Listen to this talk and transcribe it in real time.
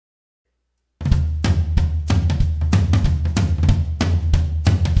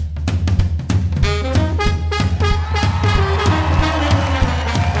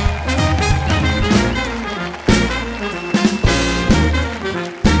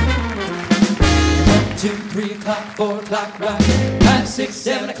2, 3 o'clock, 4 o'clock, rock. 5, 6,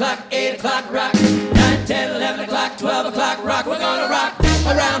 7 o'clock, 8 o'clock, rock. 9, 10, 11 o'clock, 12 o'clock, rock. We're gonna rock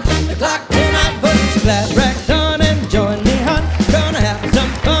around the clock tonight. Put your glad rags on and join me, hon. Gonna have some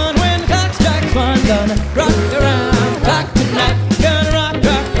fun when the clock strikes 1. Gonna rock around the clock tonight. Gonna rock,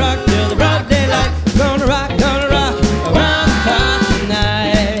 rock, rock till the broad daylight. Gonna rock around the clock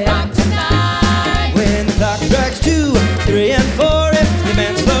tonight. Rock tonight. When the clock strikes 2, 3, and 4, if the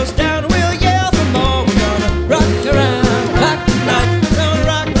man slows down, we'll yell for more. We're gonna rock around the clock tonight. Gonna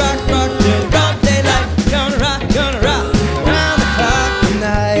rock, rock, rock till the broad daylight. Gonna rock around the clock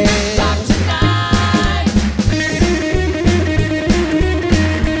tonight. Rock tonight.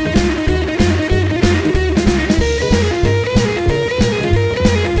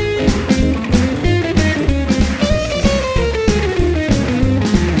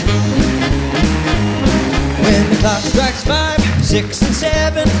 When the clock strikes 5, 6, and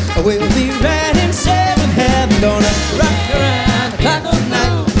 7, we'll be right in 7th heaven. Gonna rock around the clock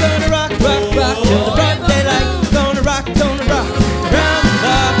tonight. Gonna rock, rock, rock till the broad daylight. Gonna rock around the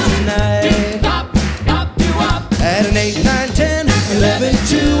clock tonight. At an 8, 9, 10, 11,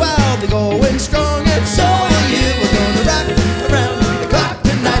 2, I'll be going strong, and so will you. We're gonna rock around the clock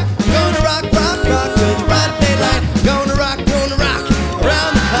tonight. Gonna rock, rock, rock till the broad daylight. Gonna rock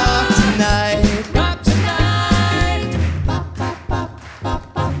around the clock tonight. Rock tonight.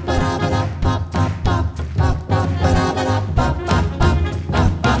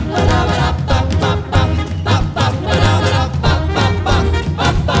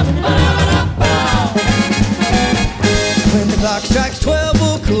 When the clock strikes 12,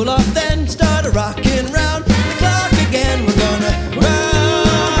 we'll cool off, then start a rockin' round the clock again. We're gonna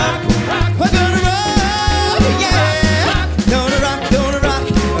rock, we're gonna rock, yeah. Gonna rock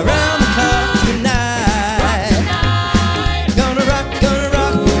around the clock tonight. Gonna rock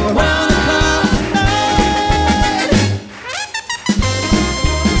around the clock tonight.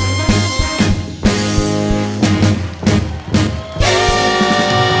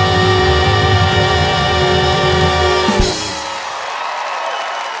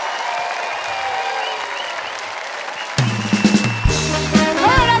 All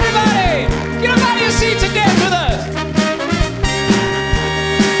right, everybody, get up out of your seats and dance with us.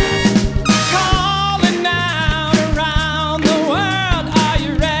 Calling out around the world, are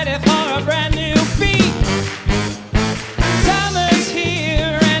you ready for a brand new beat? Summer's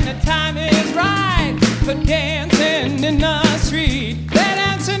here and the time is right for dancing in the street. They're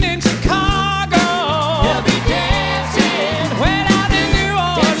dancing in Chicago. They'll be dancing. Went out in New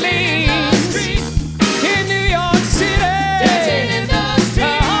Orleans. In New York City. Dancing in the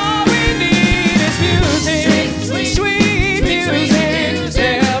street. All we need is music. Sweet music.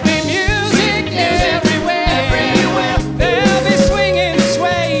 There'll be music everywhere. They'll be swinging,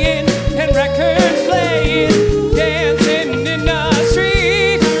 swaying, and records playing. Dancing in the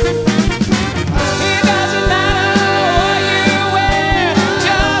street. It doesn't matter what you wear,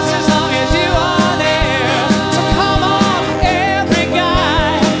 just as long as you are there. So come on, every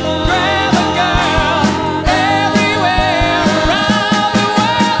guy, grab a girl, everywhere around the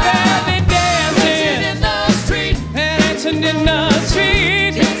world. They'll be dancing in the street, dancing in the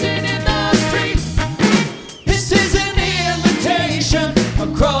street, dancing in the street. This is an invitation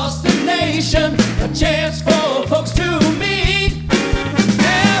across the nation, a chance for folks to meet.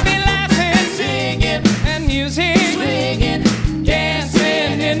 They'll be laughing, singing, and music, swinging,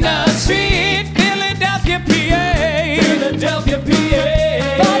 dancing in the street. Philadelphia, PA,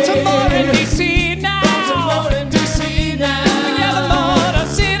 Baltimore and DC now, Yellow Motor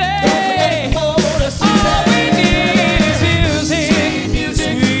City. All we need is music,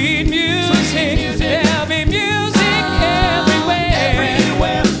 sweet music. There'll be music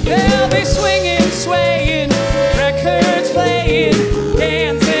everywhere. They'll be swinging, swaying, records playing,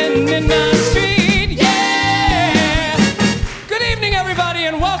 dancing in the street. Yeah. Good evening, everybody,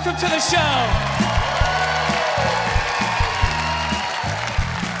 and welcome to the show.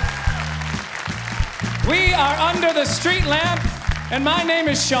 We are Under the Streetlamp, and my name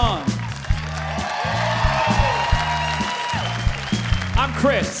is Sean. I'm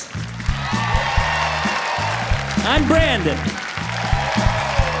Chris. I'm Brandon.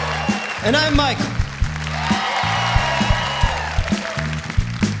 And I'm Michael.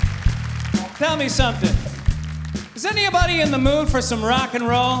 Tell me something. Is anybody in the mood for some rock and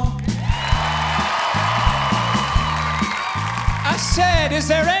roll? I said, is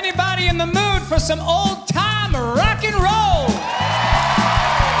there anybody in the mood for some old-time rock and roll?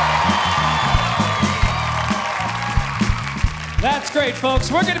 That's great, folks.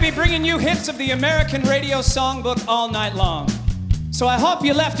 We're going to be bringing you hits of the American Radio Songbook all night long. So I hope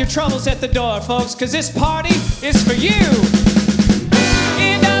you left your troubles at the door, folks, because this party is for you.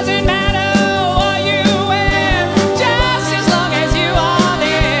 It doesn't matter what you wear, just as long as you are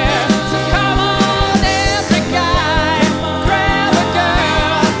there. So come on, every guy, grab a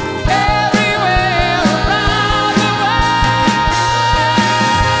girl, everywhere around the world.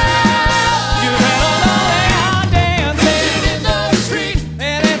 You better know they are dancing in the street.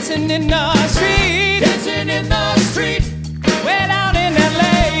 They're dancing in the street. Dancing in the street. Way down in L.A.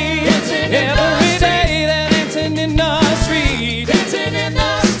 Every day they're dancing in the street. Dancing in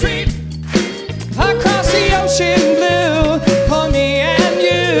the street. Across the ocean blue, for me and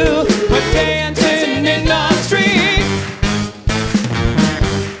you, we're dancing in the street.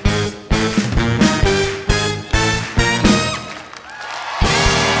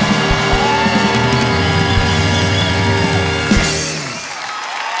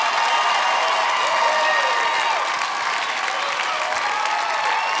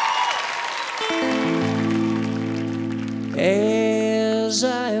 As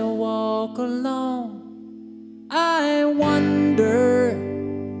I walk along, I wonder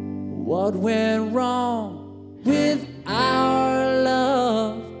what went wrong with our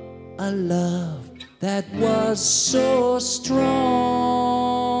love, a love that was so strong.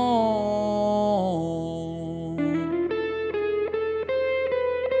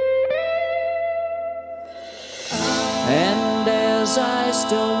 And as I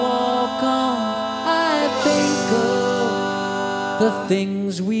still walk on, I think of the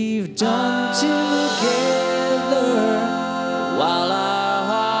things we've done together while our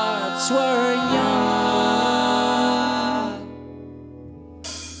hearts were young.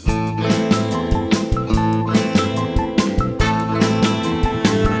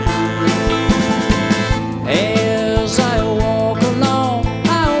 As I walk along,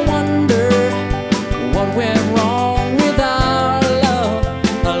 I wonder what went wrong with our love,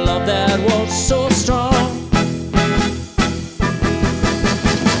 a love that was so strong.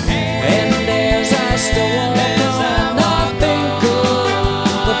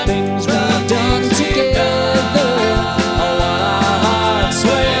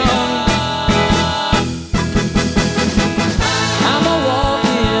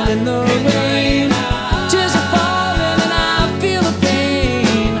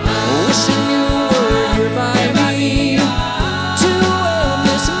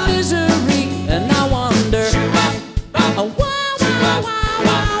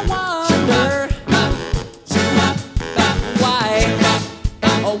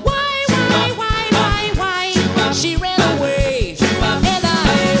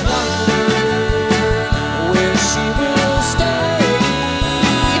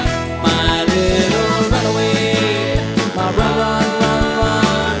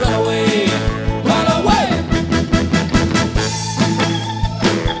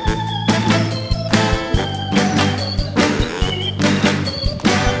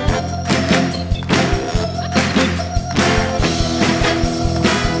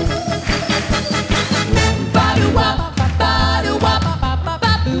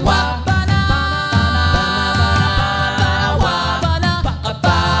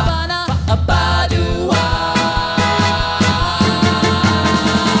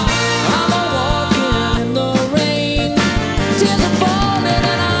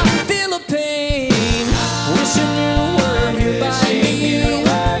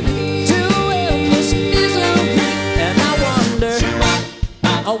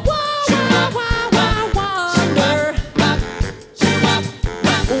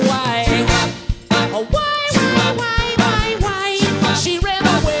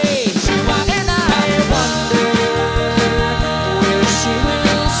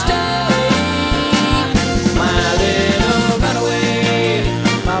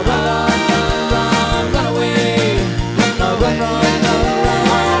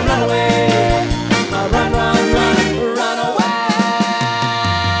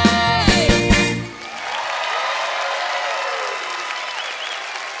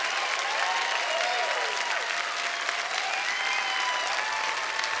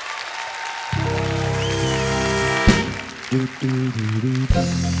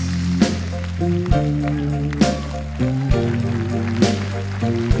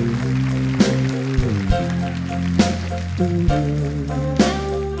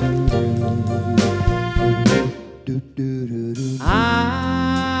 I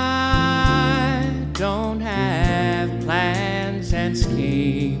don't have plans and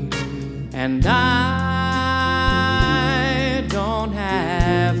schemes, and I don't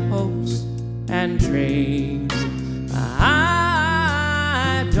have hopes and dreams.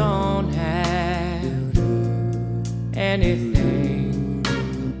 I don't have anything.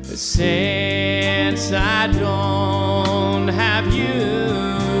 since I don't have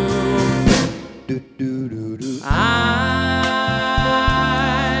you, I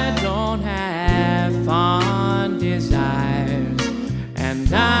don't have fond desires, and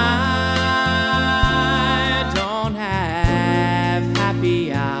I don't have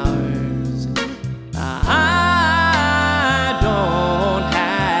happy hours. I don't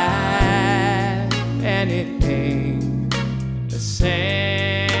have anything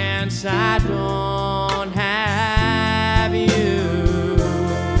since I don't have you.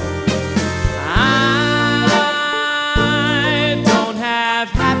 I don't have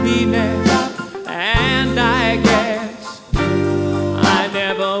happiness, and I guess I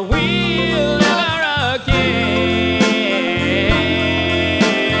never will ever again.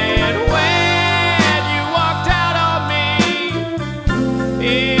 When you walked out on me,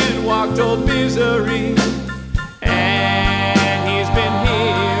 in walked old misery.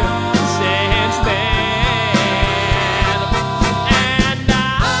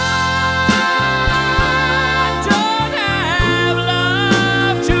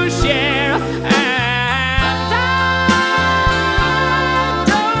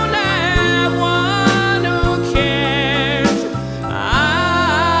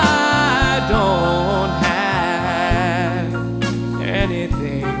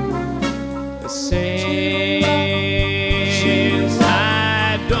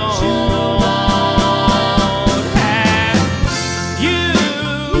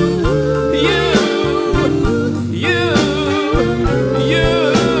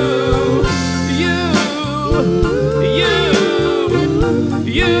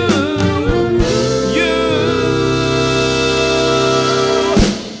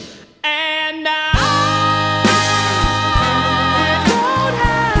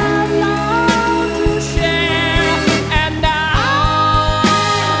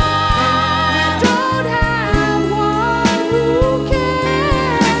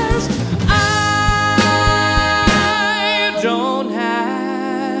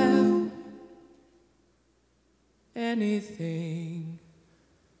 Anything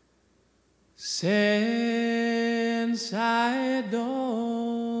since I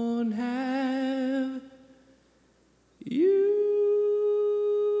don't have you.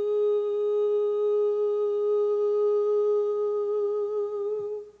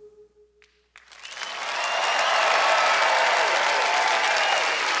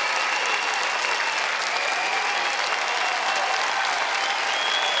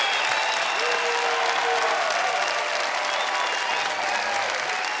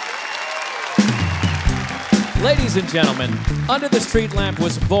 Ladies and gentlemen, Under the Streetlamp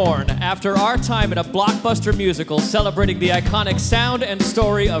was born after our time in a blockbuster musical celebrating the iconic sound and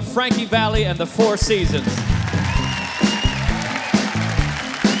story of Frankie Valli and the Four Seasons.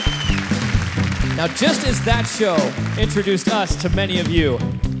 Now, just as that show introduced us to many of you,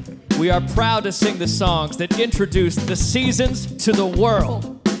 we are proud to sing the songs that introduced the seasons to the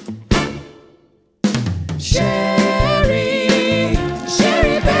world. Sherry,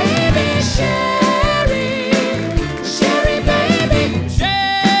 Sherry baby, Sherry.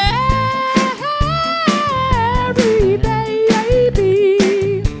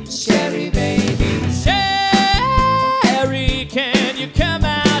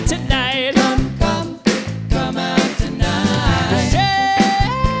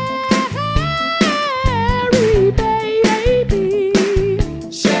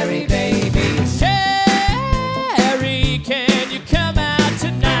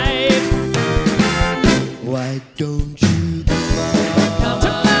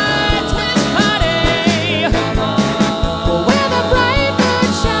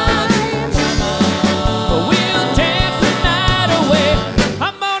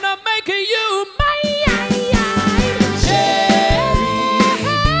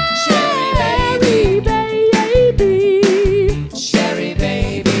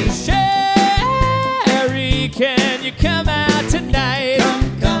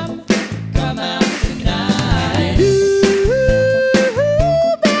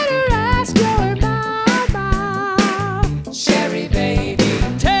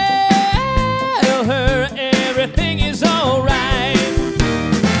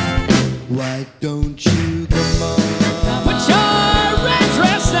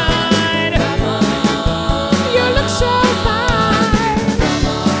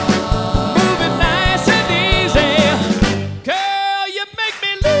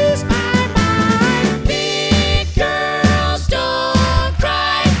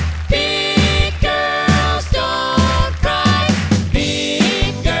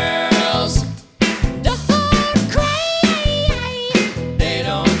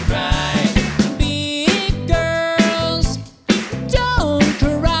 Don't cry.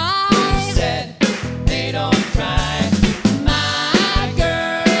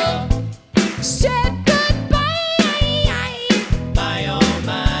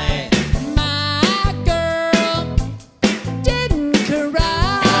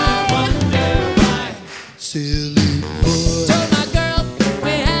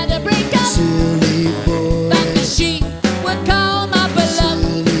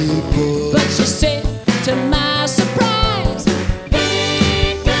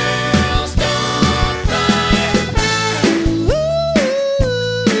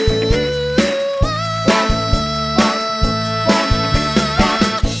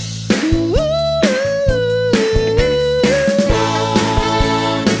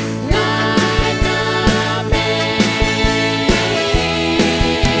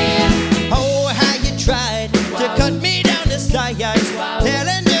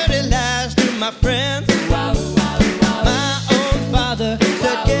 telling dirty lies to my friends. My own father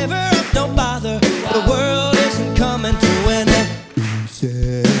said, give her up, don't bother. The world isn't coming to an end. He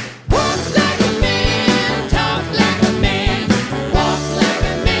said, Walk like a man, talk like a man, walk like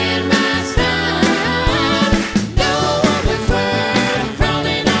a man, my son. No woman's worth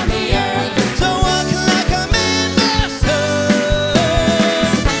crawling on the earth. so walk like a man, my son.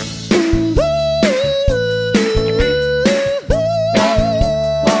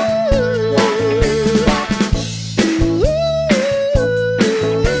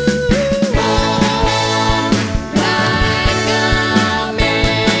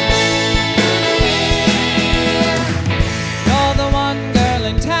 You're the one girl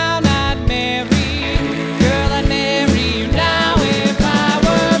in town I'd marry. Girl, I'd marry you now if I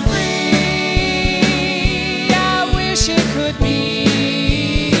were free. I wish it could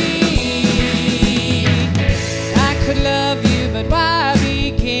be. I could love you, but why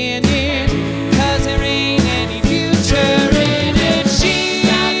begin it? 'Cause there ain't any future in it. She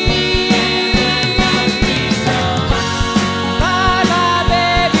got me so bye, bye,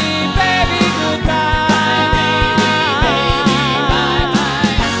 baby, baby, goodbye. Bye,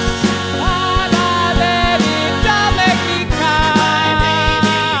 bye, baby, don't make me cry.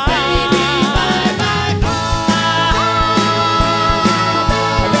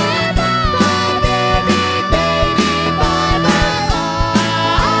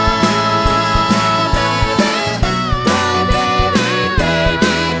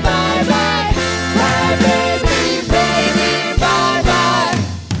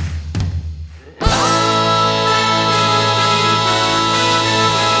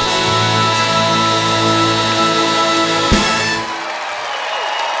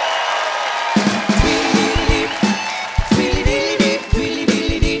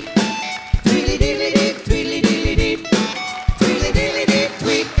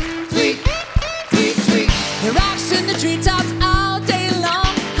 It rocks in the treetops all day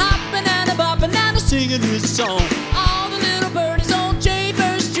long, hopping and a bopping and a singing his song. All the little birdies on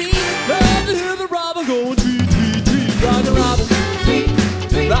Jaybird Street love to hear the robin going tweet, tweet, tweet. Rockin' Robin, tweet,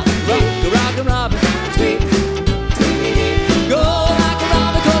 tweet, rock, rock, rockin' Robin, tweet, tweet. Go rockin'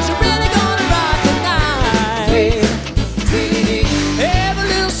 Robin, 'cause you're really gonna rock tonight. Tweet, tweet. Every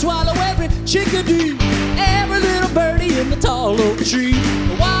little swallow, every chickadee, every little birdie in the tall oak tree.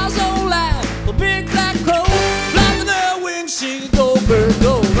 The wild's old loud, the big black crow, flapping their wings, singing go bird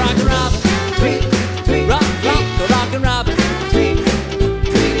go. Rockin' Robin, tweet, tweet, rock, rock, the Rockin' Robin, tweet,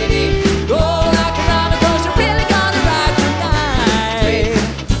 tweet. Go rockin' Robin, 'cause you're really gonna rock tonight.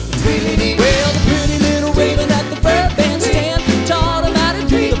 Well, the pretty little raven at the fur bandstand taught him how to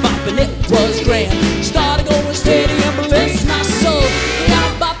do the bop, and it was grand. Started going steady and bless my soul. Now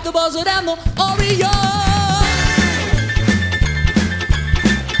bop the buzzard and the Oreo.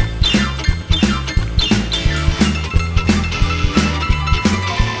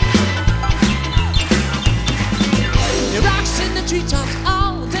 It rocks in the treetops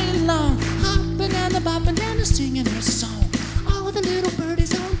all day long, hopping and a bopping and a singing her song. All the little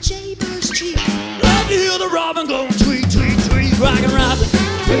birdies on Jaybird Street love to hear the robin go tweet, tweet, tweet. Rockin' Robin,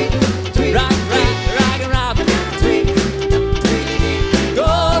 tweet, tweet, rock, rock, rockin' Robin, tweet, tweet. Go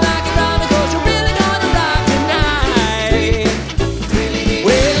rockin' Robin, 'cause you're really gonna rock tonight.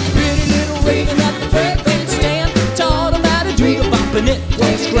 Well, the pretty little raven at the fur bandstand taught him how to do the bop, and it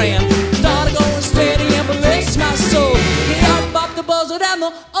was grand. Started going steady and bless my soul. Get up, bop the buzzard and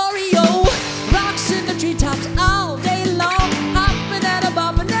the Oreo. Rocks in the treetops all day long, hopping and a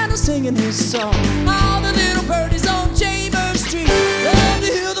bopping and a singing his song. All the little birdies on Jaybird Street love to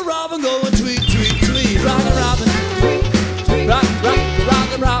hear the robin going tweet, tweet, tweet. Rockin' Robin, tweet, tweet. Rock, rock,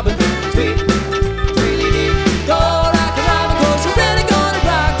 rockin' Robin, tweet, tweet. Go rockin' Robin, 'cause you're really gonna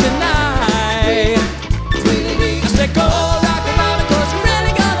rock tonight. I said go rockin' Robin, 'cause you're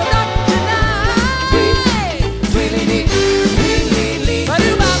really gonna rock tonight.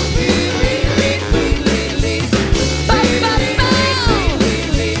 Ba-doo-bop.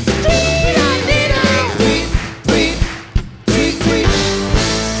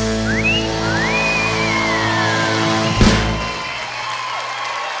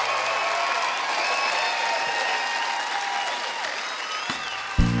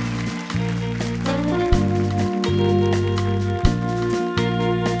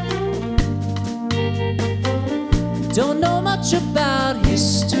 Don't know much about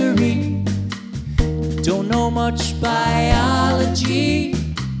history, don't know much biology,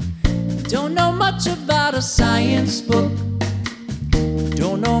 don't know much about a science book,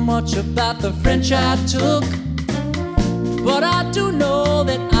 don't know much about the French I took, but I do know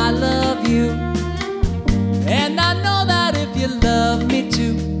that I love you, And I know that if you love me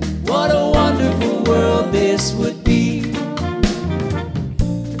too, what a wonderful world this would be.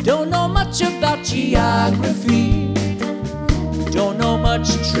 Don't know much about geography, don't know much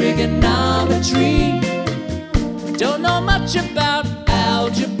trigonometry, don't know much about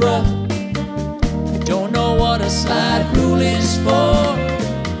algebra, don't know what a slide rule is for.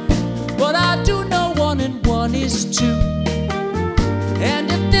 But I do know 1 and 1 is 2. And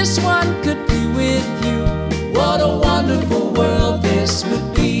if this one could be with you, what a wonderful world this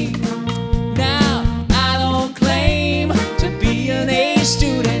would be. Now, I don't claim to be an A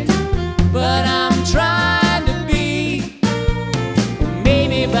student, but I'm trying to be.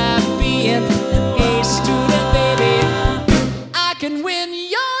 Maybe by being an A student, baby, I can win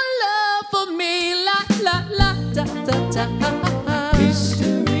your love for me. La la la da da da.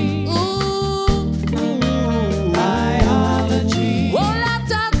 History. Ooh. Biology. Oh la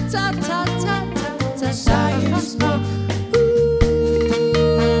da da da da da. Science book.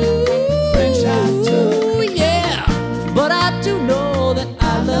 French I took. Yeah. But I do know that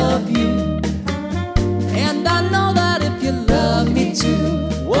I love you, and I know that if you love me too,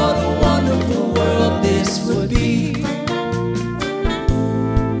 what a wonderful world this would be.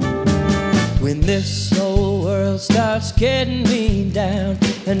 When this whole world starts getting me down,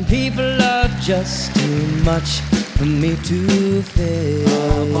 and people are just too much for me to face,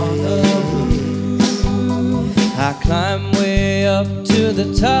 I climb way up to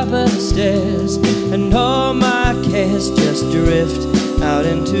the top of the stairs, and all my cares just drift out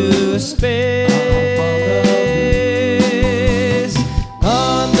into space.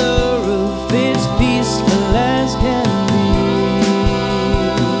 On the roof it's peaceful as can be,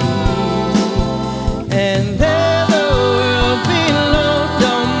 and there the world below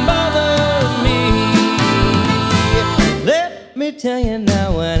don't bother me. Let me tell you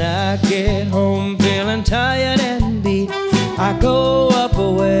now, when I get home feeling tired and beat, I go up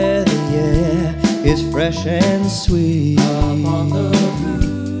where the air is fresh and sweet.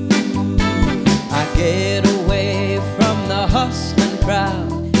 I get away from the hustling crowd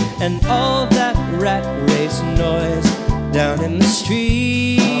and all that rat race noise down in the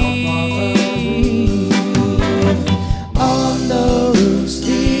street. On the roof's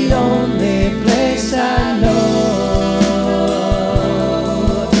the only place I know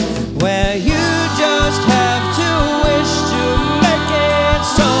where you just have to wish to make it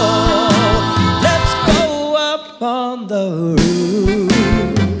so. Let's go up on the roof.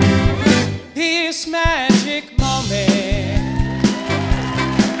 This magic moment,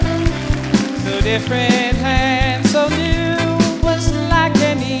 the different hand so new, was like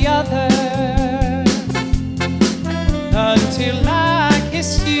any other until I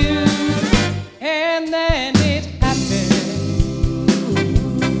kissed you, and then it happened.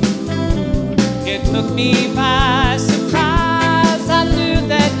 It took me by surprise. I knew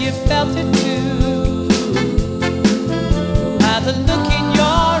that you felt it too, by the look in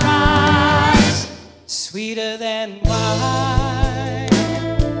your eyes, sweeter than wine,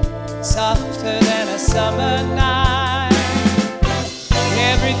 softer than a summer night.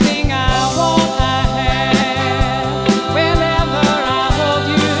 Everything I want I have whenever I hold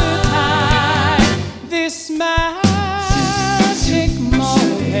you tight. This magic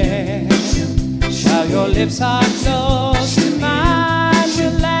moment, how your lips are close to mine,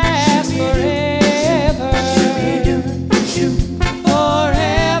 will last forever,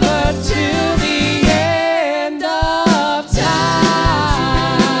 forever till the end of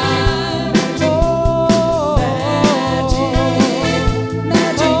time. Oh,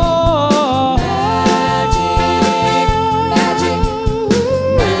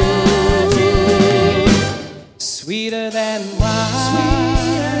 magic, sweeter than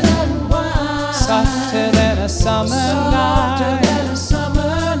wine, softer than a summer night.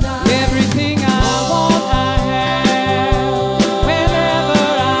 Everything I want I have whenever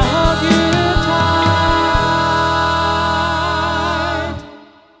I hold you tight.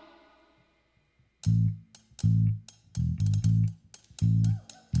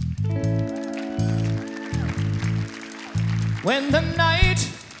 When the night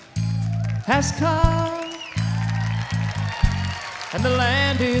has come and the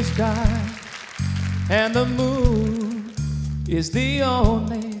land is dark and the moon is the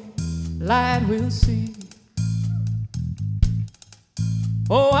only light we'll see,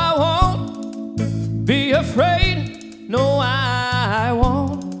 oh, I won't be afraid. No, I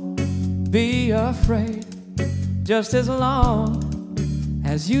won't be afraid, just as long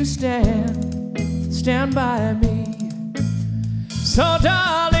as you stand by me. So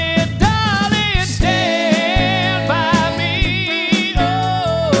darling, darling, stand by me.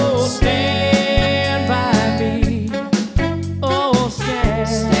 Oh, stand by me.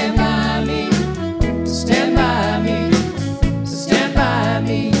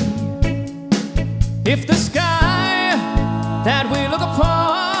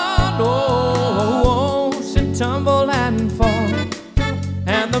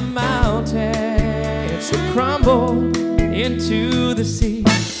 mountain should crumble into the sea.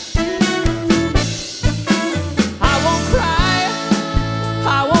 I won't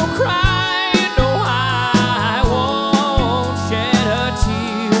cry, no, I won't shed a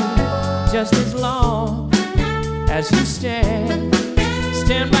tear, just as long as you stand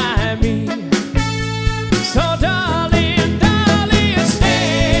by me. So darling,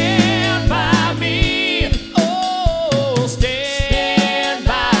 stand by me. Oh, stand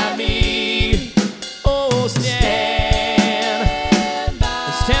by me. Oh, stand by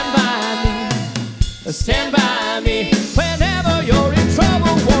me. Stand by me. Whenever you're in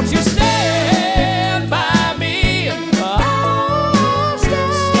trouble, won't you stand by me? Oh,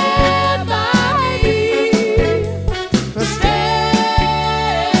 stand by me.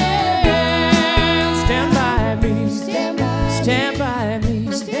 Stand by me. Stand by me.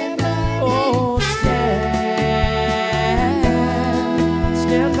 Oh, stand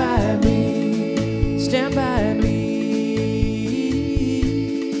by me. Stand by me.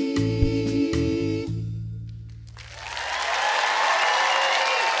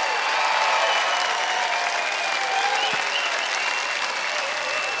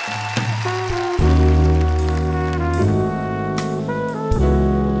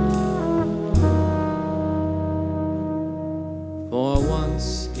 For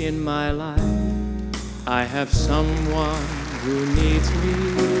once in my life, I have someone who needs me,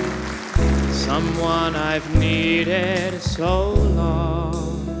 someone I've needed so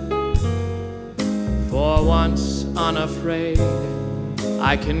long. For once unafraid,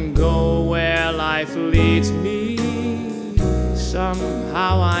 I can go where life leads me.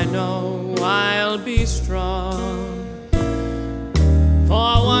 Somehow I know I'll be strong.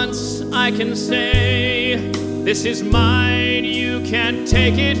 For once I can say, this is mine, you can't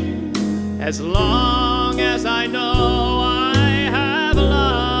take it. As long as I know I have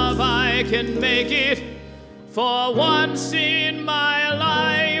love, I can make it. For once in my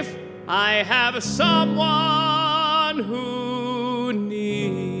life, I have someone who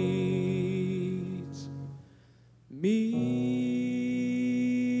needs me.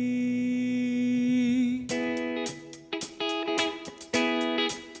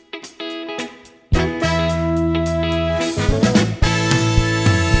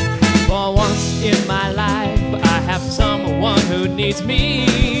 In my life, I have someone who needs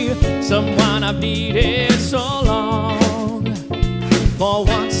me, someone I've needed so long. For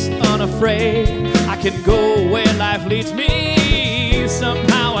once unafraid, I can go where life leads me.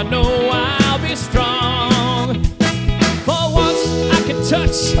 Somehow I know I'll be strong. For once I can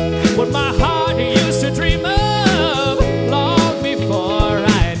touch what my heart used to dream of long before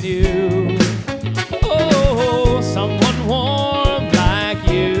I knew. Oh, someone warm like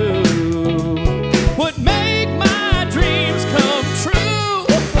you would make my dreams come true.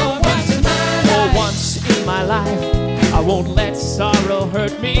 For once in my life, I won't let sorrow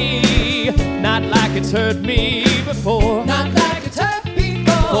hurt me, not like it's hurt me before. Not like it's hurt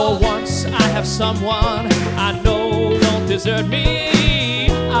before. For once I have someone I know won't desert me.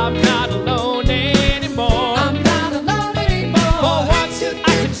 I'm not alone anymore. I'm not alone anymore. For once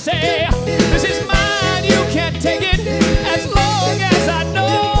I can say, this is mine, you can't take it. As long as I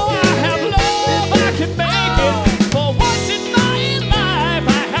know I have love, I can make it. For once in my life, I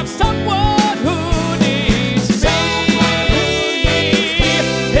have someone who needs me.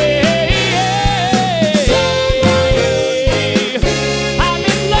 I'm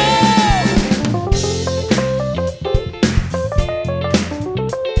in love.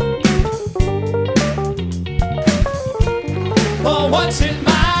 For once in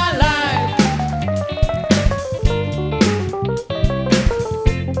my life,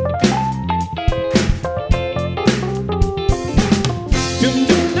 dum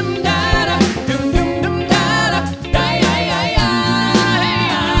dum dum da da, dum dum dum da da, da ya ya ya,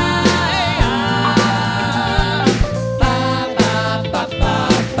 ba ba ba ba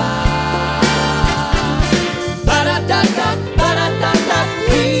ba, ba da da da, ba da da da,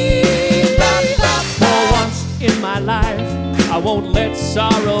 ba ba. For once in my life, I won't let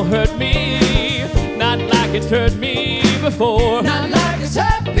sorrow hurt me, not like it's hurt me before. Not like it's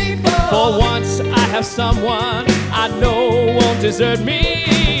hurt before. For once I have someone I know won't desert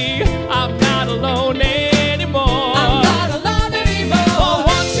me. I'm not alone anymore. I'm not alone anymore. For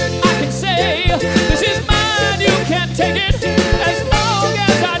once I can say, this is mine, you can't take it. As long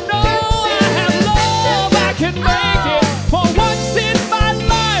as I know I have love, I can make it. For once in my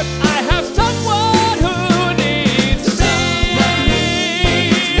life, I have someone who needs me.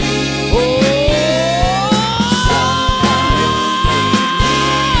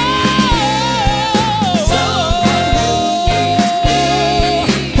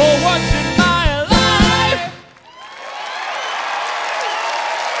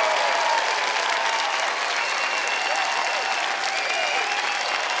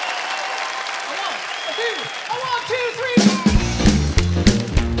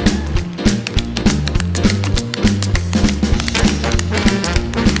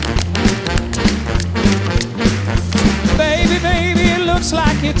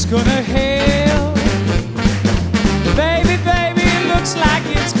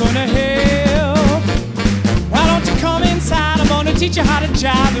 teach you how to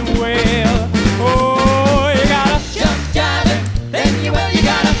jive and well. Oh, you gotta jump jiving, then you will. You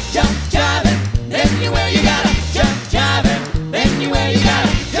gotta jump jiving, then you will. You gotta jump jiving, then you will. You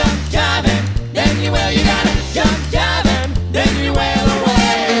gotta jump jiving, then you will. You gotta jump jiving, then you will away.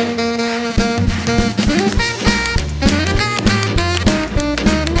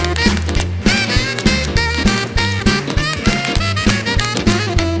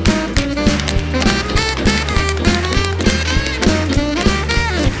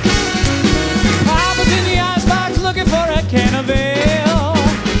 Can of ale.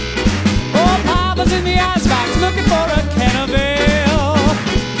 Oh, Papa's in the icebox looking for a can of ale.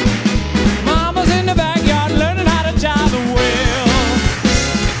 Mama's in the backyard learning how to jive and well.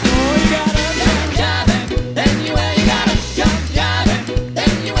 Oh, you gotta jump jiving, then you will. You gotta jump jiving,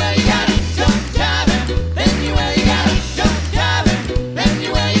 then you will. You gotta jump jiving, then you will. You gotta jump jiving, then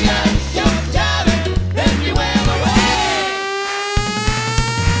you will. You gotta jump jiving, then you will away.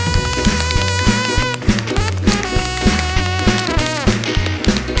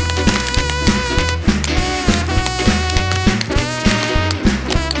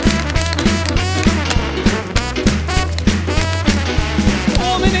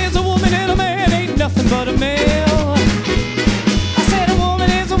 Nothing but a male. I said a woman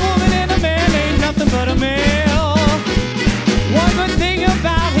is a woman and a man ain't nothing but a male. One good thing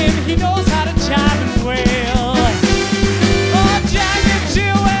about him, he knows how to jive and wail. Oh, Jack and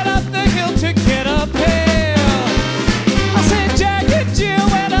Jill went up the hill to get a pail. I said Jack and Jill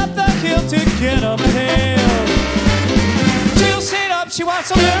went up the hill to get a pail. Jill stayed up, she wants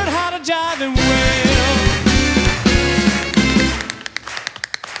to learn how to jive and wail.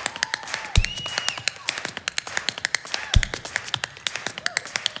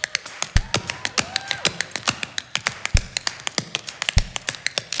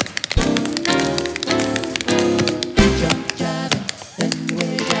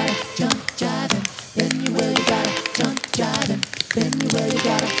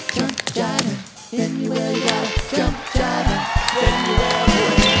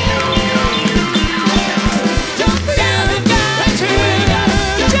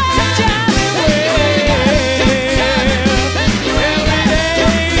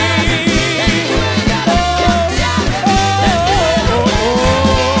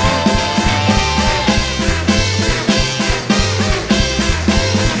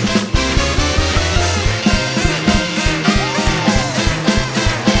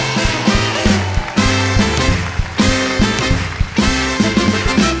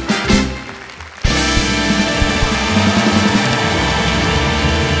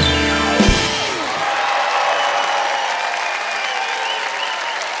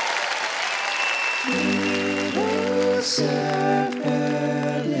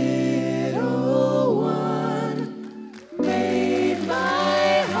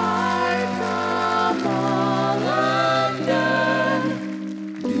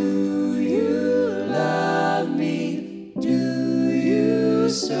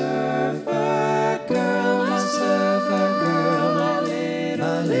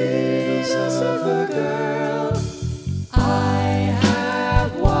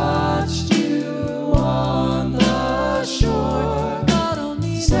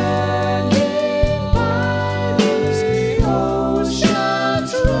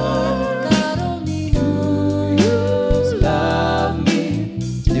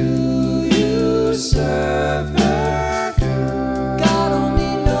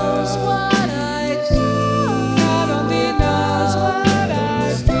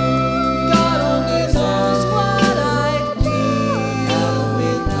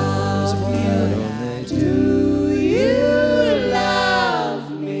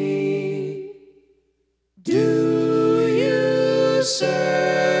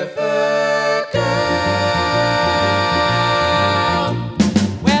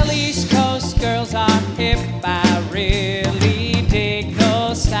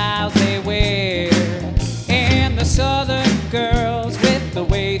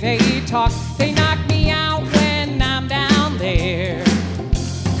 talk, they knock me out when I'm down there.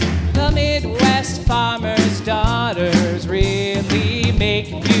 The Midwest farmers' daughters really make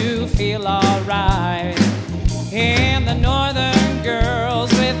you feel alright. And the northern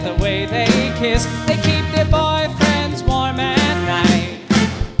girls, with the way they kiss, they keep their boyfriends warm at night.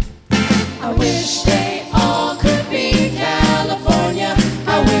 I wish they all could be California.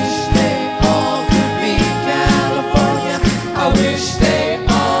 I wish they all could be California. I wish they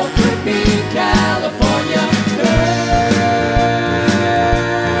all could be California girls.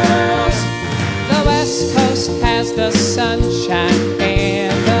 The West Coast has the sunshine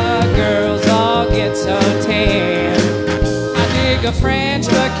and the girls all get so tan. I dig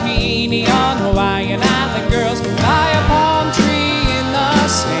neon Hawaiian Island girls by a palm tree in the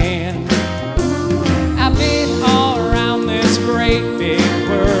sand. I've been all around this great big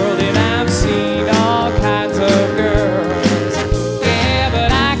world and I've seen all kinds of girls. Yeah,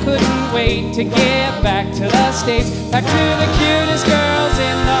 but I couldn't wait to get back to the States, back to the cutest girls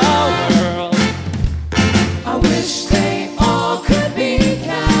in the world. I wish they all could be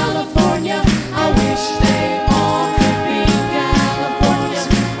California. I wish they all could be California.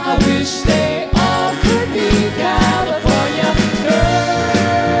 I wish they all could be California girls.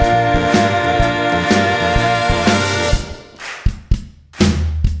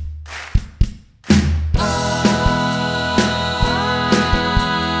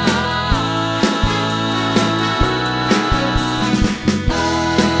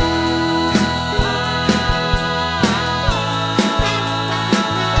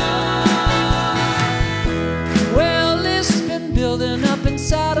 Well, it's been building up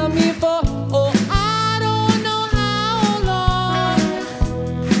inside of me for, oh, I don't know how long.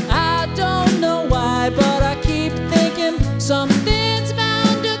 I don't know why, but I keep thinking something's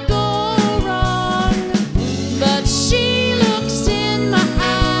bound to go wrong. But she looks in my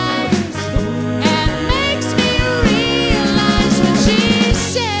eyes and makes me realize when she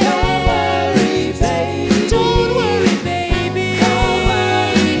says, don't worry, baby. Don't worry, baby. Don't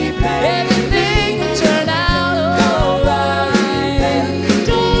worry, baby. Everything will turn out alright.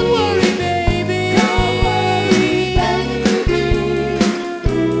 Don't worry, baby. Don't worry, baby.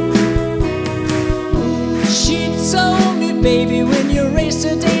 She told me, baby, when you race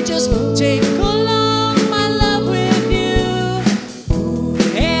today, just take along my love with you.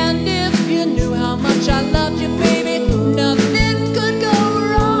 And if you knew how much I loved you, baby, nothing could go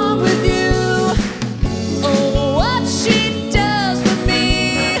wrong with you. Oh, what she does for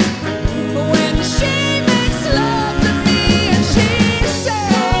me when she makes love to me and she says,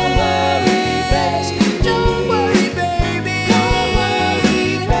 don't worry, baby. Don't worry, baby.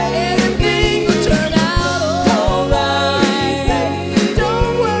 Everything will turn out alright.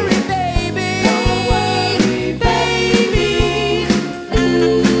 Don't worry, baby. Don't worry, baby.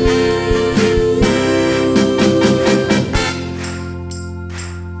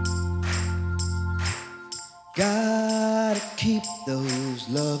 Gotta keep those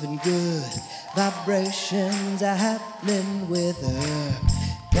loving good vibrations are happening with her.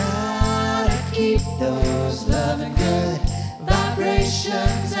 Gotta keep those loving good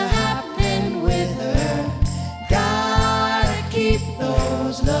vibrations are happening with her. Gotta keep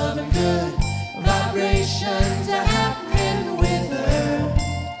those loving good vibrations are happening with her.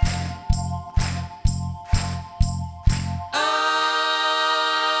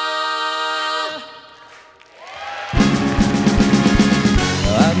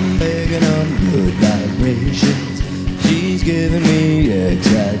 I'm begging on good vibrations. She's giving me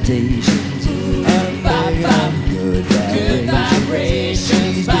excitations. I'm begging on good vibrations.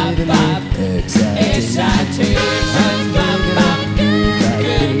 She's giving me excitations. I'm begging on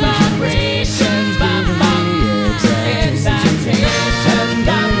good vibrations. She's giving me excitations. I'm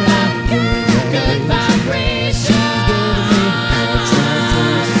begging on good vibrations.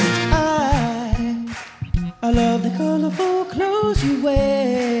 I love the colorful clothes you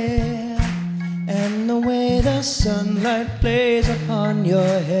wear and the way the sunlight plays upon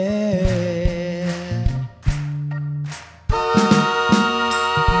your hair.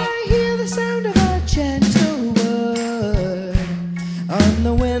 I hear the sound of a gentle word on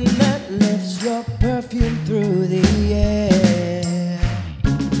the wind that lifts your perfume through the air.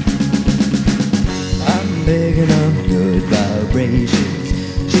 I'm begging on good vibrations.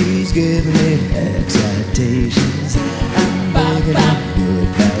 She's giving me excitations. I'm begging on good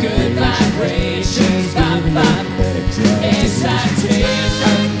vibrations. She's giving me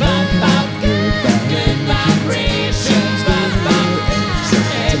excitations. I'm begging on good vibrations. I'm begging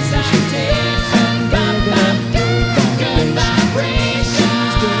on good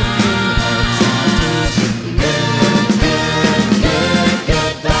vibrations. Good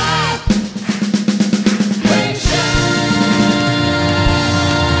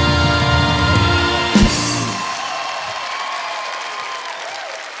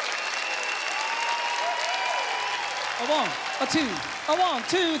A one, a two, a 1,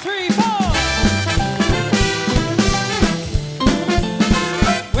 2, 3, 4.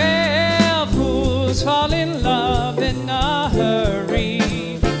 Well, fools fall in love in a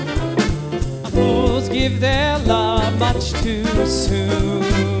hurry. Fools give their love much too soon.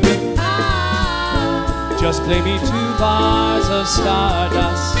 Just play me 2 bars of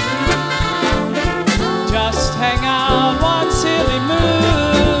stardust. Just hang out one silly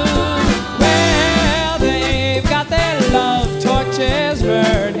moon. Well, they've got their love torches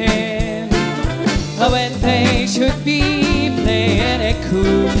burning.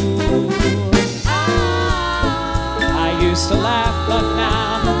 but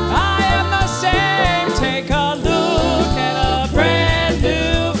now I am the same. Take a look at a brand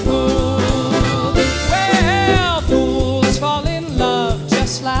new fool. Well, fools fall in love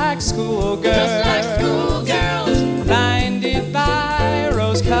just like schoolgirls. Just like schoolgirls. Blinded by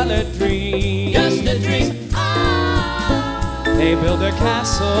rose-colored dreams. Just a dream. They build their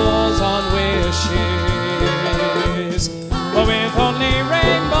castles on wishes, with only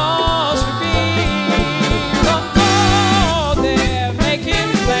rainbows for beams. Oh, they're making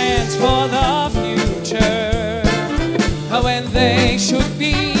plans for the future, when they should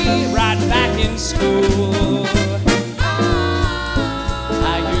be right back in school.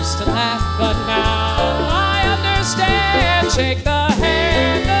 I used to laugh, but now I understand. Shake the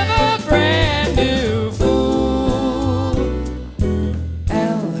hand of a brand new fool.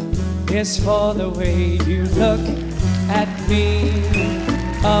 L is for the way you look at me.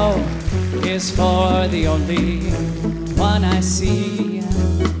 O is for the only one I see.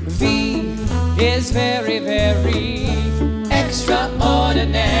 V is very, very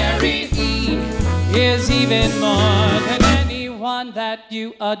extraordinary. E is even more than anyone that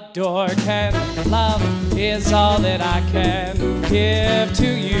you adore can love. Is all that I can give to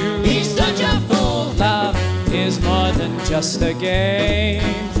you. He's such a fool. Love is more than just a game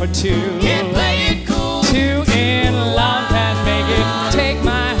for two. Can't play it cool. Two in love can make it. Take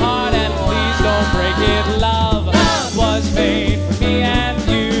my heart and please don't break it. Love was made for me and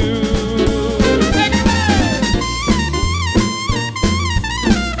you.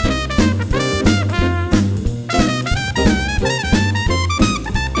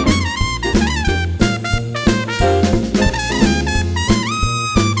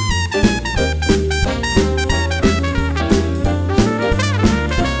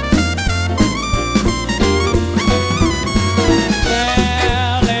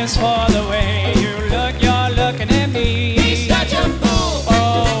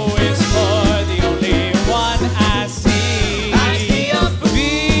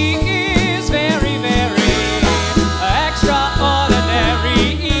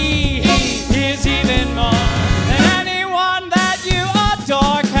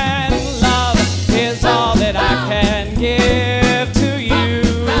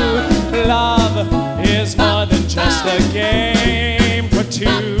 Just a game for two.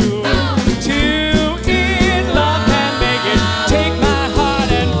 Two in love can make it. Take my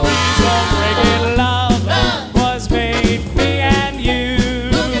heart and please don't break it. Love was made for me and you.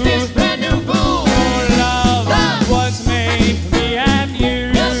 Look at this brand new fool. Love was made for me and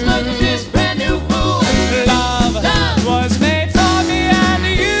you. Just look at this brand new fool. Love was made for me and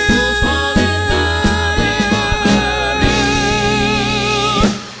you.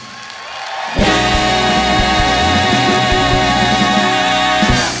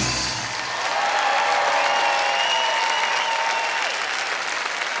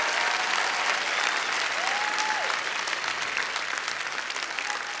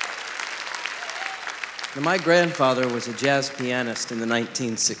 Now, my grandfather was a jazz pianist in the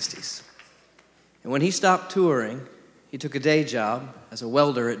 1960s. And when he stopped touring, he took a day job as a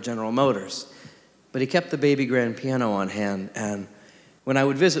welder at General Motors. But he kept the baby grand piano on hand, and when I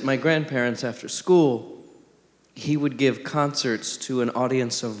would visit my grandparents after school, he would give concerts to an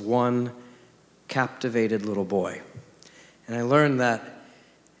audience of one captivated little boy. And I learned that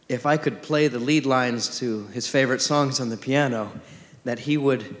if I could play the lead lines to his favorite songs on the piano, that he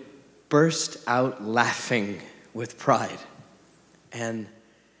would burst out laughing with pride. And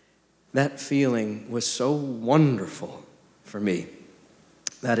that feeling was so wonderful for me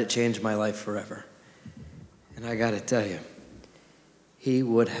that it changed my life forever. And I gotta tell you, he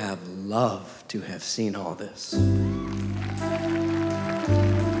would have loved to have seen all this.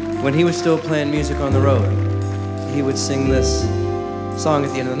 When he was still playing music on the road, he would sing this song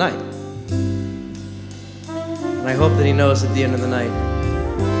at the end of the night. And I hope that he knows at the end of the night,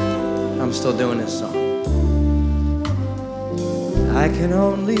 I'm still doing this song. I can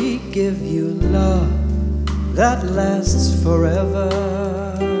only give you love that lasts forever,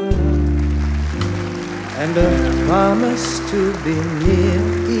 and a promise to be near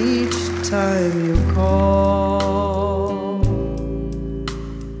each time you call.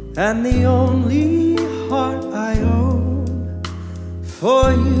 And the only heart I own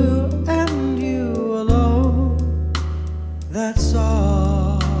for you and you alone, that's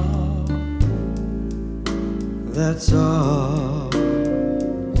all. That's all.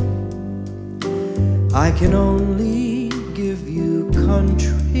 I can only give you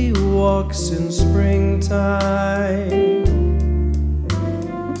country walks in springtime,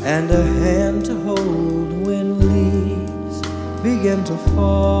 and a hand to hold when leaves begin to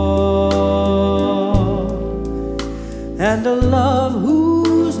fall. and a love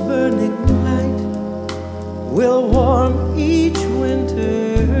whose burning light will warm each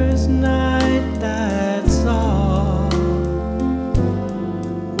winter's night. That's all.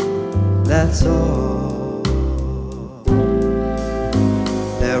 That's all.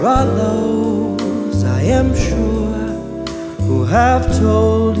 There are those, I am sure, who have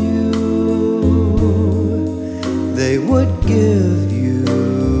told you they would give you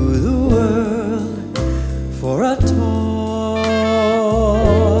the world for a toy.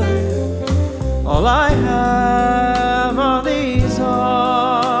 All I have are these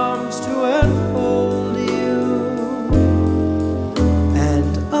arms to enfold you,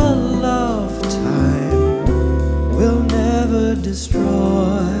 and a lifetime will never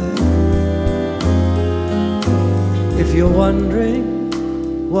destroy. If you're wondering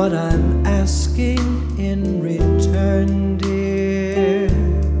what I'm asking in return, dear,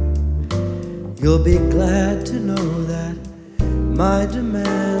 you'll be glad to know that my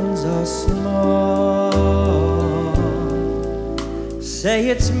demands are small. Say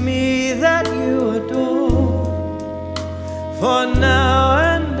it's me that you adore, for now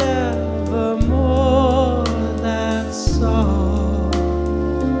and evermore. That's all.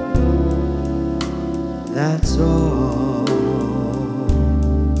 That's all.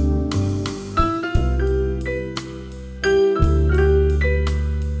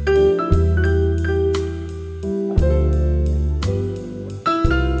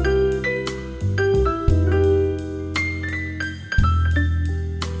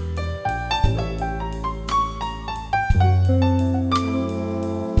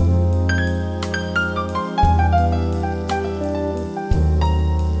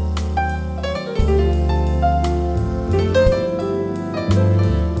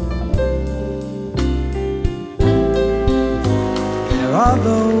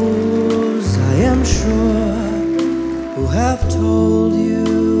 Those, I am sure, who have told you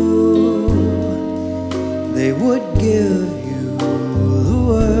they would give you the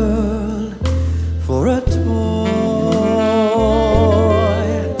world for a toy.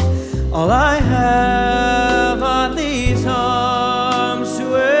 All I have are these arms to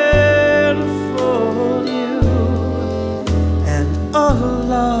enfold you, and a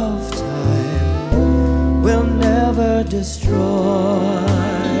lifetime will never destroy.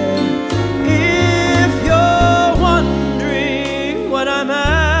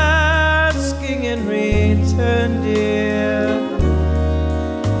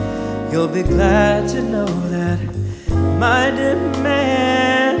 You'll be glad to know that my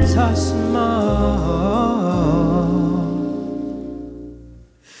demands are small.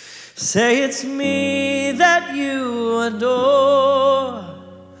 Say it's me that you adore,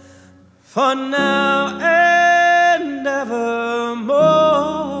 for now and evermore.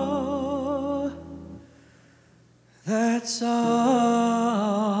 That's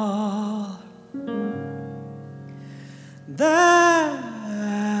all. That's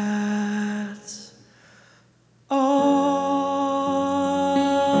all.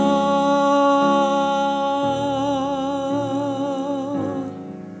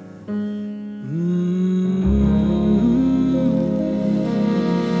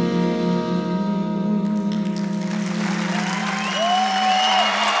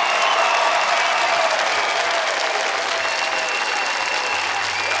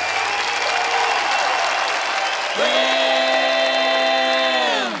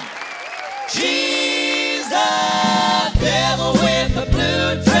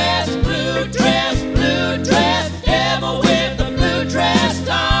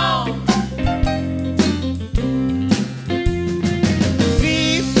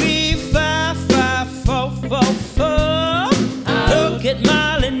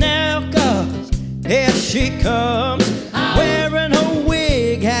 She comes wearing her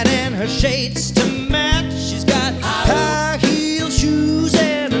wig hat and her shades to match. She's got high heel shoes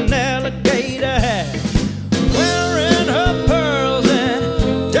and an alligator hat, wearing her pearls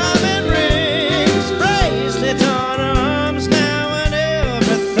and diamond rings, bracelets on her arms now and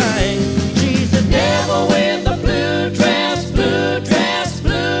everything. She's the devil with the blue dress, blue dress,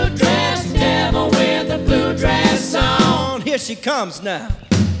 blue dress, devil with the blue dress on. Here she comes now.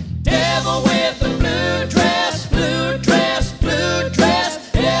 Devil with the blue dress, blue dress, blue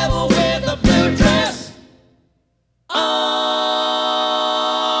dress, devil with the blue dress on.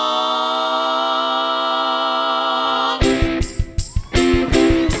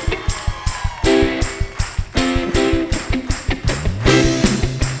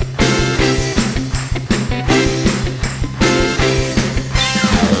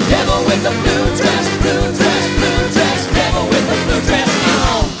 Devil with the blue dress, blue dress, blue dress, devil with the blue dress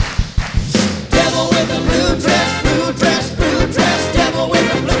on. Devil with the blue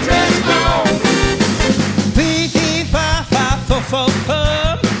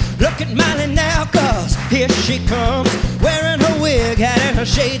Here she comes, wearing her wig hat and her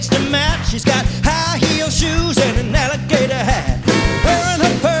shades to match. She's got high heel shoes and an alligator hat, wearing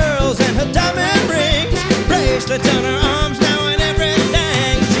her pearls and her diamond rings, bracelets on her arms now and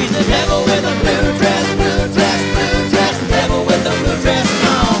everything. She's the devil with a blue dress, blue dress, blue dress, devil with a blue dress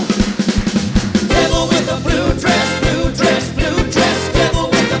on. Devil with a blue dress, blue dress, blue dress,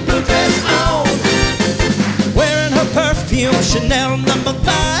 devil with a blue dress on. Wearing her perfume, Chanel number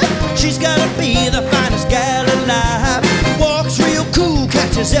 5. She's gotta be the finest gal alive. Walks real cool,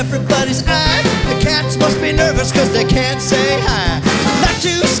 catches everybody's eye. The cats must be nervous cause they can't say hi. Not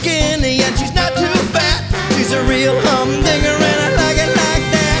too skinny and she's not too fat. She's a real humdinger and I like it like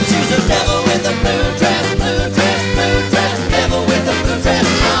that. She's a devil with a blue dress, blue dress, blue dress, devil with a blue dress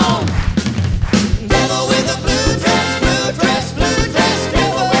on. Devil with a blue dress, blue dress, blue dress,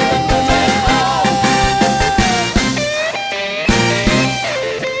 devil with a blue dress on.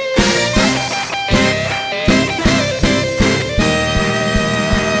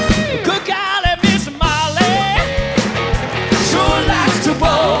 Good golly, Miss Molly sure likes to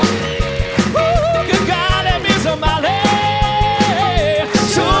ball. Good golly, Miss Molly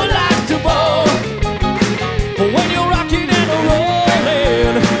sure likes to ball. But when you're rocking and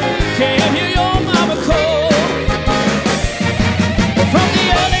rolling, can't hear your mama call. From the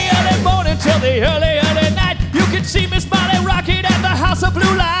early, early morning till the early, early night, you can see Miss Molly rocking at the House of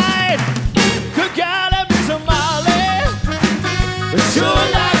Blue Light. Good golly, Miss Molly sure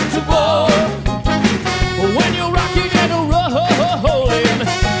likes to ball. When you're rocking and rolling,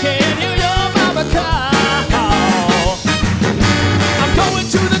 can't hear your mama call. I'm going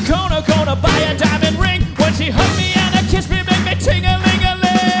to the corner, gonna buy a diamond ring. When she hug me and a kiss me, make me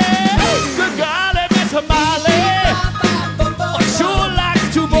ting-a-ling-a-ling. Good golly, Miss Molly sure likes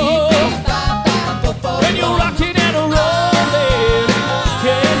to ball. When you're rocking and rolling,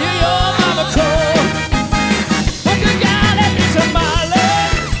 can't hear your mama call. Good golly, Miss Molly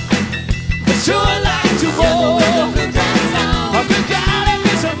sure likes to ball. Good golly,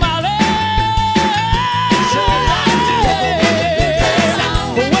 Miss Molly sure likes to ball.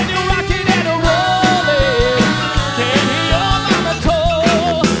 But when you're rocking and rolling, can't hear your mama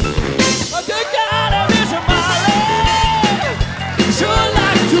call. Good golly, Miss Molly sure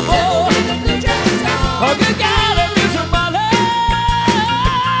likes to ball. Good golly, Miss Molly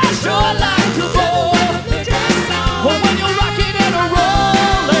sure likes to ball. But when you're rocking and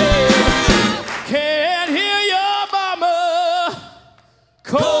rolling, can't hear your mama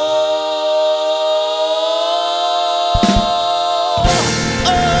call.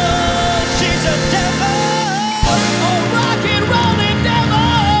 Oh, she's a devil, A rockin' rollin' devil,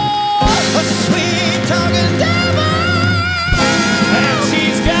 a sweet talking devil. and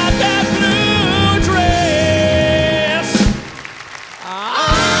she's got that blue dress.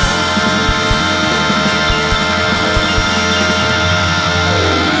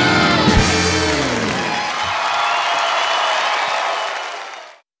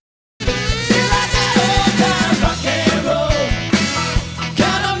 Rock and roll,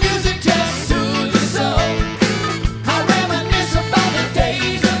 kind of music just soothes the soul. I reminisce about the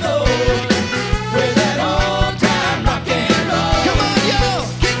days of old with that old time rock and roll. Come on, y'all,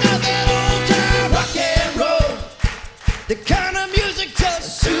 get out that old time Rock and roll, the kind of music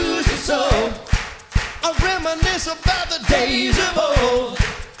just soothes the soul. I reminisce about the days of old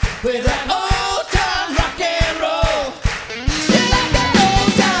with that old time rock and roll. Yeah, like that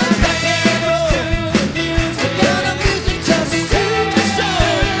old time rock and roll. The kind of music just soothes the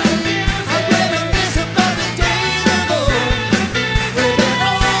soul. I reminisce about the days of old with that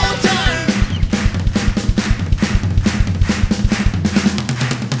old time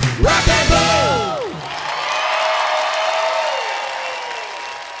rock and roll.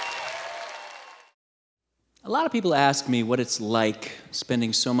 A lot of people ask me what it's like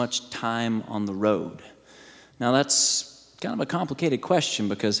spending so much time on the road. Now that's kind of a complicated question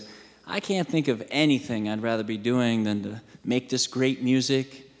because I can't think of anything I'd rather be doing than to make this great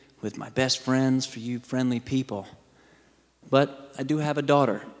music with my best friends for you friendly people. But I do have a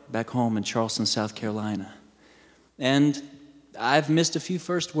daughter back home in Charleston, South Carolina. And I've missed a few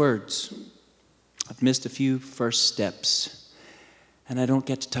first words. I've missed a few first steps. And I don't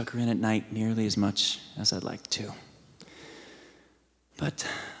get to tuck her in at night nearly as much as I'd like to. But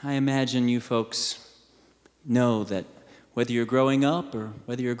I imagine you folks know that whether you're growing up or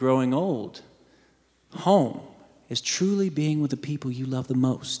whether you're growing old, home is truly being with the people you love the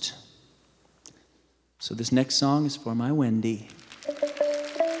most. So this next song is for my Wendy.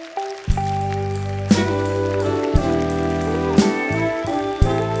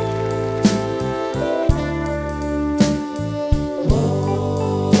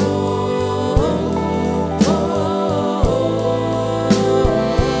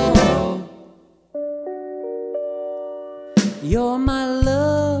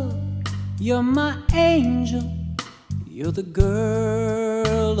 love, you're my angel, you're the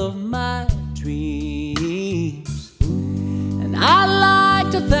girl of my dreams. And I'd like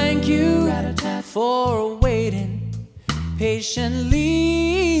to thank you for waiting patiently.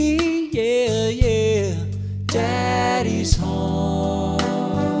 Yeah, yeah. Daddy's home,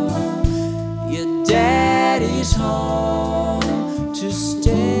 your daddy's home to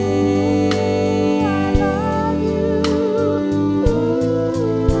stay. I love you.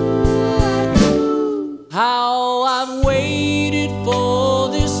 How I've waited for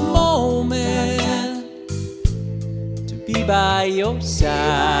this moment to be by your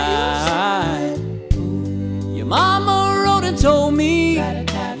side. Your mama wrote and told me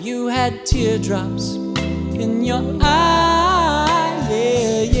you had teardrops in your eye.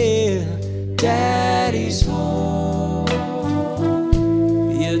 Yeah, yeah. Daddy's home,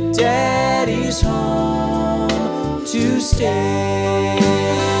 your daddy's home to stay.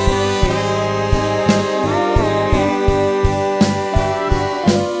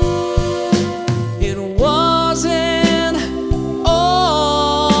 It wasn't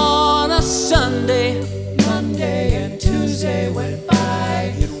on a Sunday, Monday and Tuesday went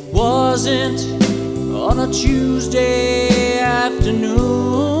by. It wasn't on a Tuesday afternoon.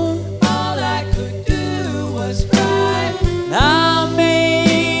 All I could do was cry. I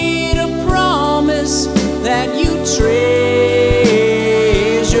made a promise that you treasured.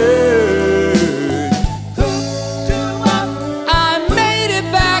 I made it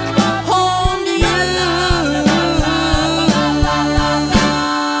back home to you.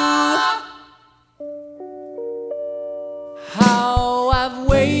 How I've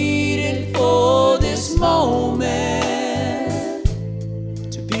waited for this moment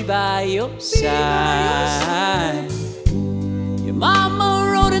to be by your side. Your mama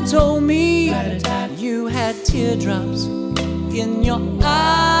wrote and told me you had teardrops in your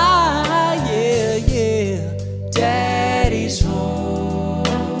eye. Yeah, yeah. Daddy's home,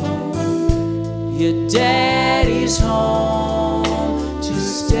 your daddy's home to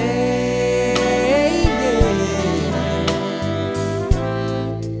stay. Yeah.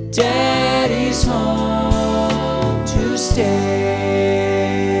 Daddy's home to stay.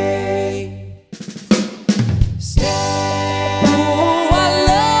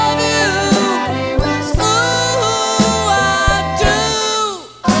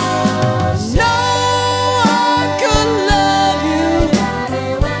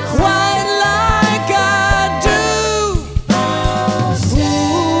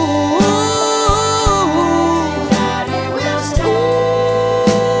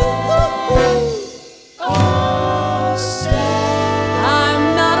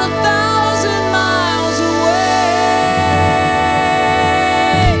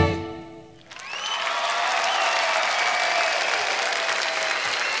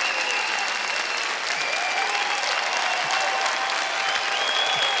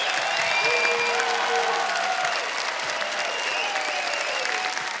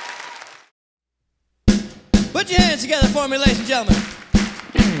 Put your hands together for me, ladies and gentlemen.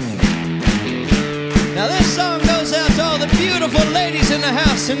 Now this song goes out to all the beautiful ladies in the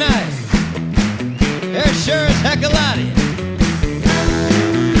house tonight. There's sure as heck a lot of you.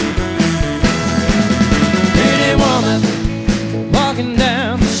 Pretty woman, walking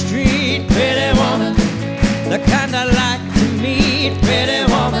down the street. Pretty woman, the kind I like to meet. Pretty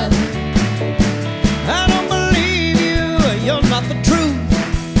woman, I don't believe you, you're not the truth.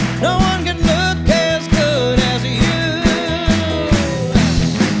 No one can look as good as you.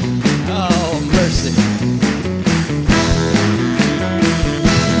 Oh, mercy.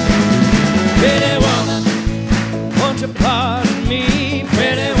 Pretty woman, won't you pardon me?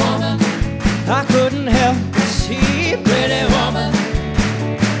 Pretty woman, I couldn't help but see. Pretty woman,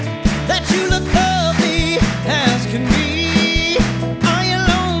 that you look lovely as can be. Are you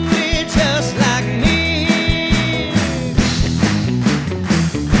lonely just like me?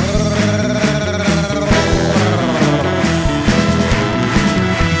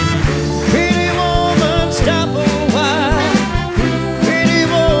 Pretty woman, stop a while. Pretty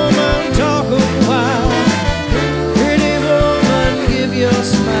woman, talk a while. Pretty woman, give your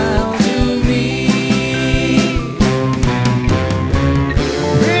smile to me.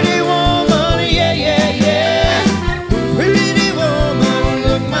 Pretty woman, yeah, yeah, yeah. Pretty woman,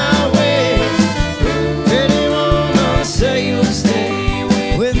 look my way. Pretty woman, say you'll stay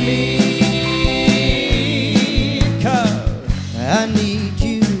with me. 'Cause I need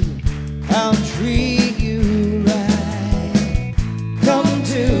you, I'll treat you right. Come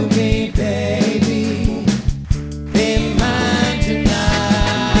to me, baby, be mine tonight.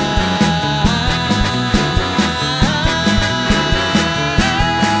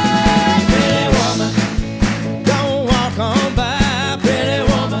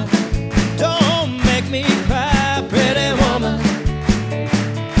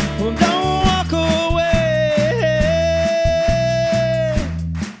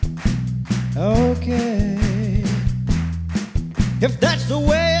 If that's the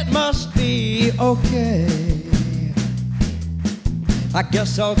way it must be, okay. I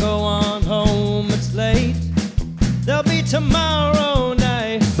guess I'll go on home, it's late. There'll be tomorrow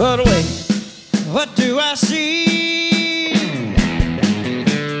night. But wait, what do I see?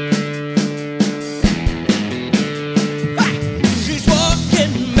 She's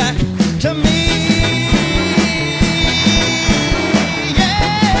walking back to me.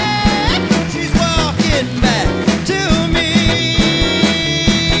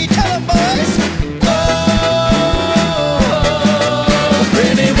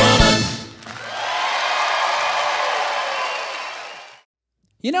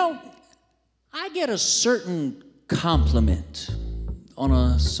 You know, I get a certain compliment on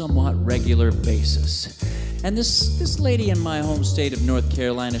a somewhat regular basis. And this lady in my home state of North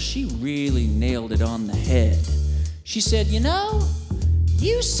Carolina, she really nailed it on the head. She said, you know,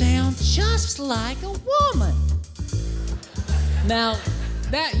 you sound just like a woman. Now,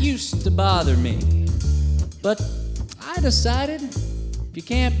 that used to bother me. But I decided, if you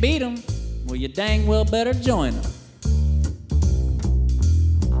can't beat 'em, well, you dang well better join 'em.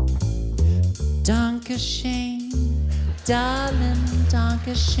 Dankeschön, darling,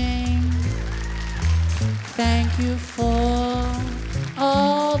 Dankeschön. Thank you for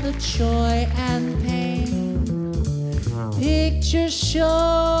all the joy and pain. Picture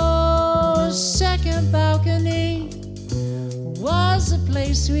show, second balcony was a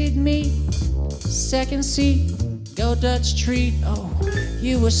place we'd meet. Second seat, go Dutch treat. Oh,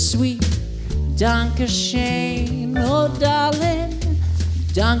 you were sweet. Dankeschön, oh darling,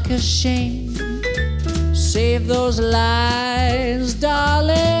 Dankeschön. Save those lies,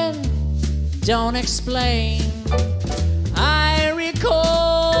 darling, don't explain. I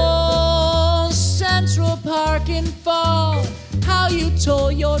recall Central Park in fall, how you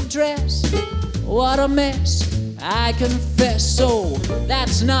tore your dress. What a mess, I confess. So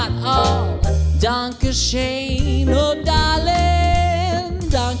that's not all. Dankeschön, oh darling,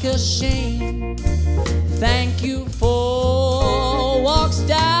 Dankeschön. Thank you for walks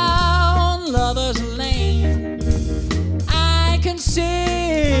down Lover's Lane. I can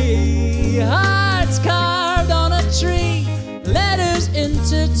see hearts carved on a tree, letters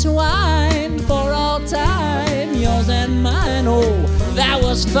intertwined for all time, yours and mine. Oh, that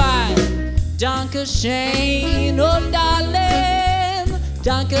was fine. Dankeschön, oh darling,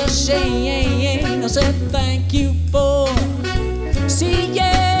 Dankeschön. I said thank you for seeing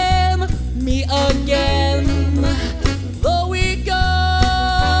me again. Though we go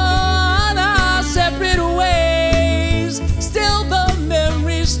on our separate ways, still the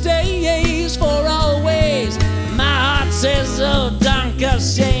memory stays for always. My heart says, oh,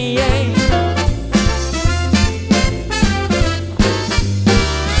 Dankeschön.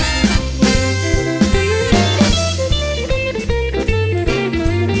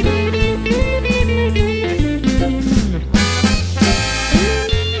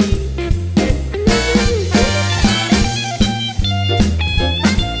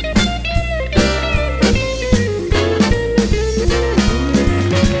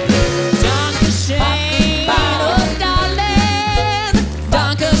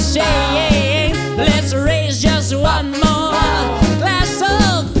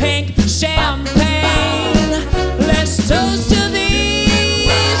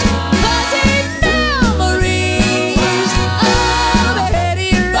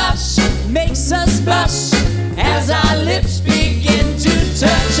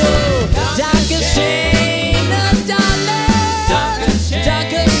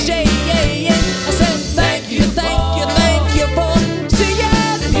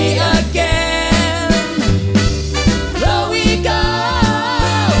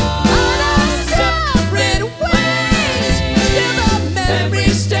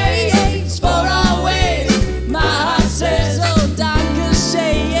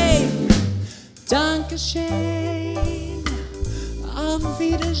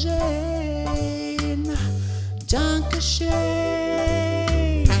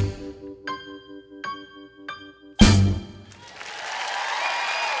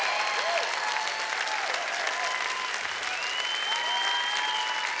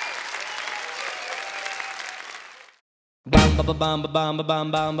 Bam bam bam bam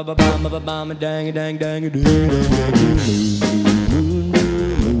bam bam bam bam bam dang dang dang dang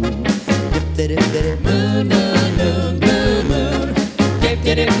moon moon moon blue moon dip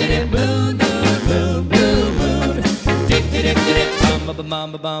dip dip moon moon moon blue moon dip dip dip bam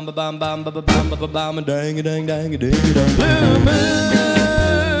bam bam bam bam bam bam bam dang dang dang dang blue moon.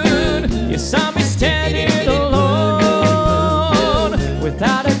 You saw me standing alone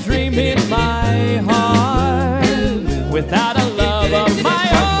without a dream in my heart, without a love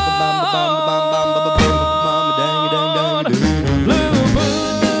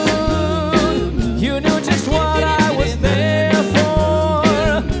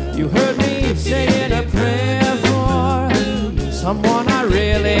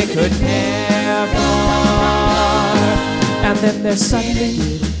then there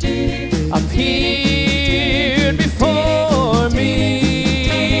suddenly appeared before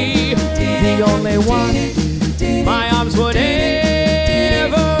me the only one my arms would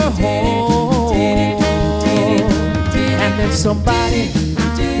ever hold. And then somebody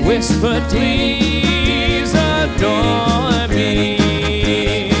whispered, please adore me.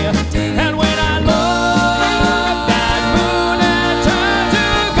 And when I looked, that moon had turned to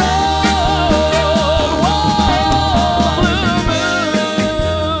gold. Blue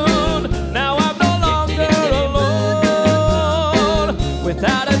moon, now I'm no longer alone,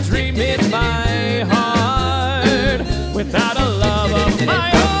 without a dream in my heart, without a love of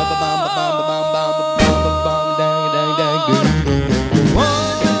my own.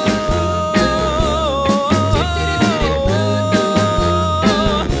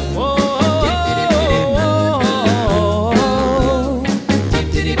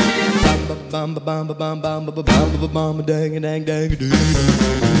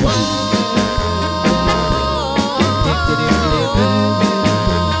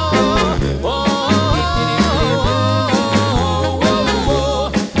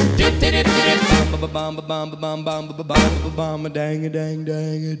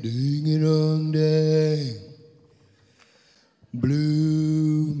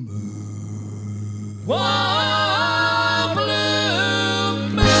 Blue moon. Whoa, blue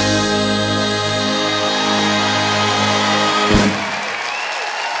moon.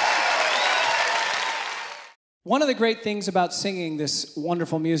 One of the great things about singing this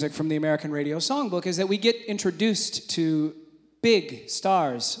wonderful music from the American Radio Songbook is that we get introduced to big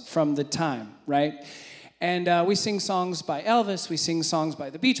stars from the time, right? And we sing songs by Elvis, we sing songs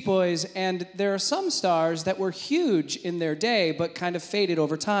by the Beach Boys, and there are some stars that were huge in their day, but kind of faded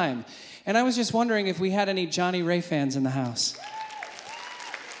over time. And I was just wondering if we had any Johnny Ray fans in the house.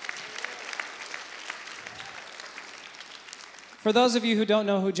 For those of you who don't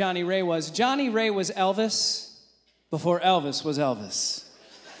know who Johnny Ray was Elvis before Elvis was Elvis.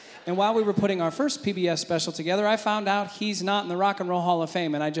 And while we were putting our first PBS special together, I found out he's not in the Rock and Roll Hall of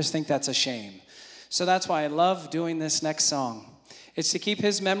Fame, and I just think that's a shame. So that's why I love doing this next song. It's to keep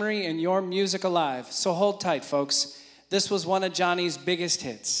his memory and your music alive. So hold tight, folks. This was one of Johnny's biggest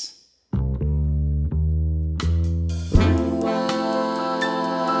hits.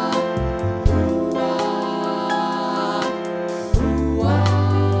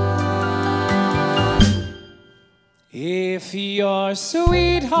 If your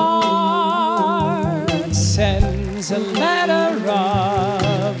sweetheart sends a letter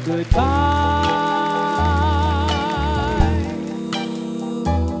of goodbye,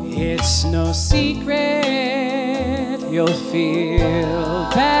 it's no secret you'll feel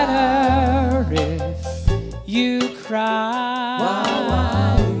better if you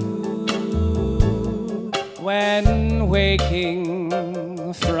cry. When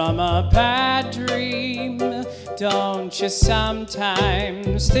waking from a bad dream, don't you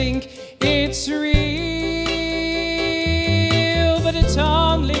sometimes think it's real? But it's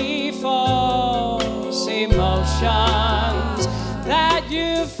only false emotions that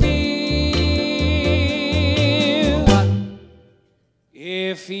you feel.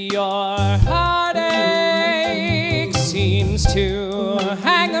 If your heartache seems to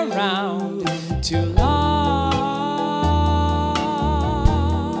hang around too long,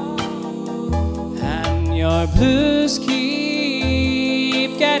 and your blues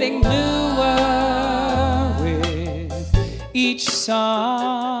keep getting bluer with each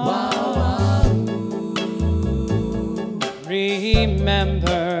song,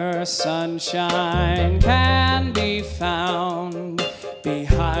 remember, sunshine can be found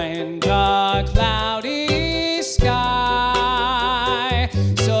behind a cloudy sky.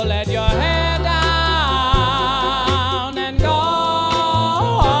 So let your head down and go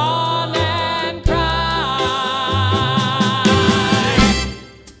on and cry.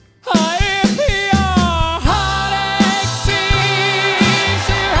 If your heartache seems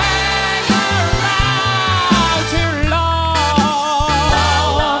to hang around too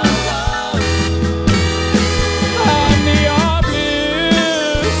long, and your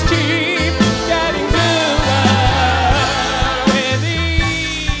blues keep getting bluer with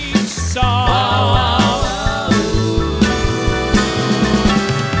each song,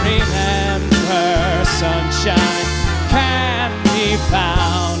 remember, sunshine can be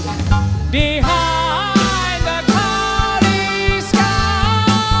found behind the cloudy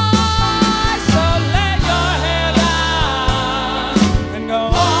sky. So let your head down and go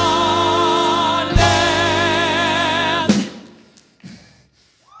on and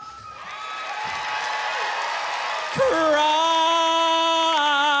cry.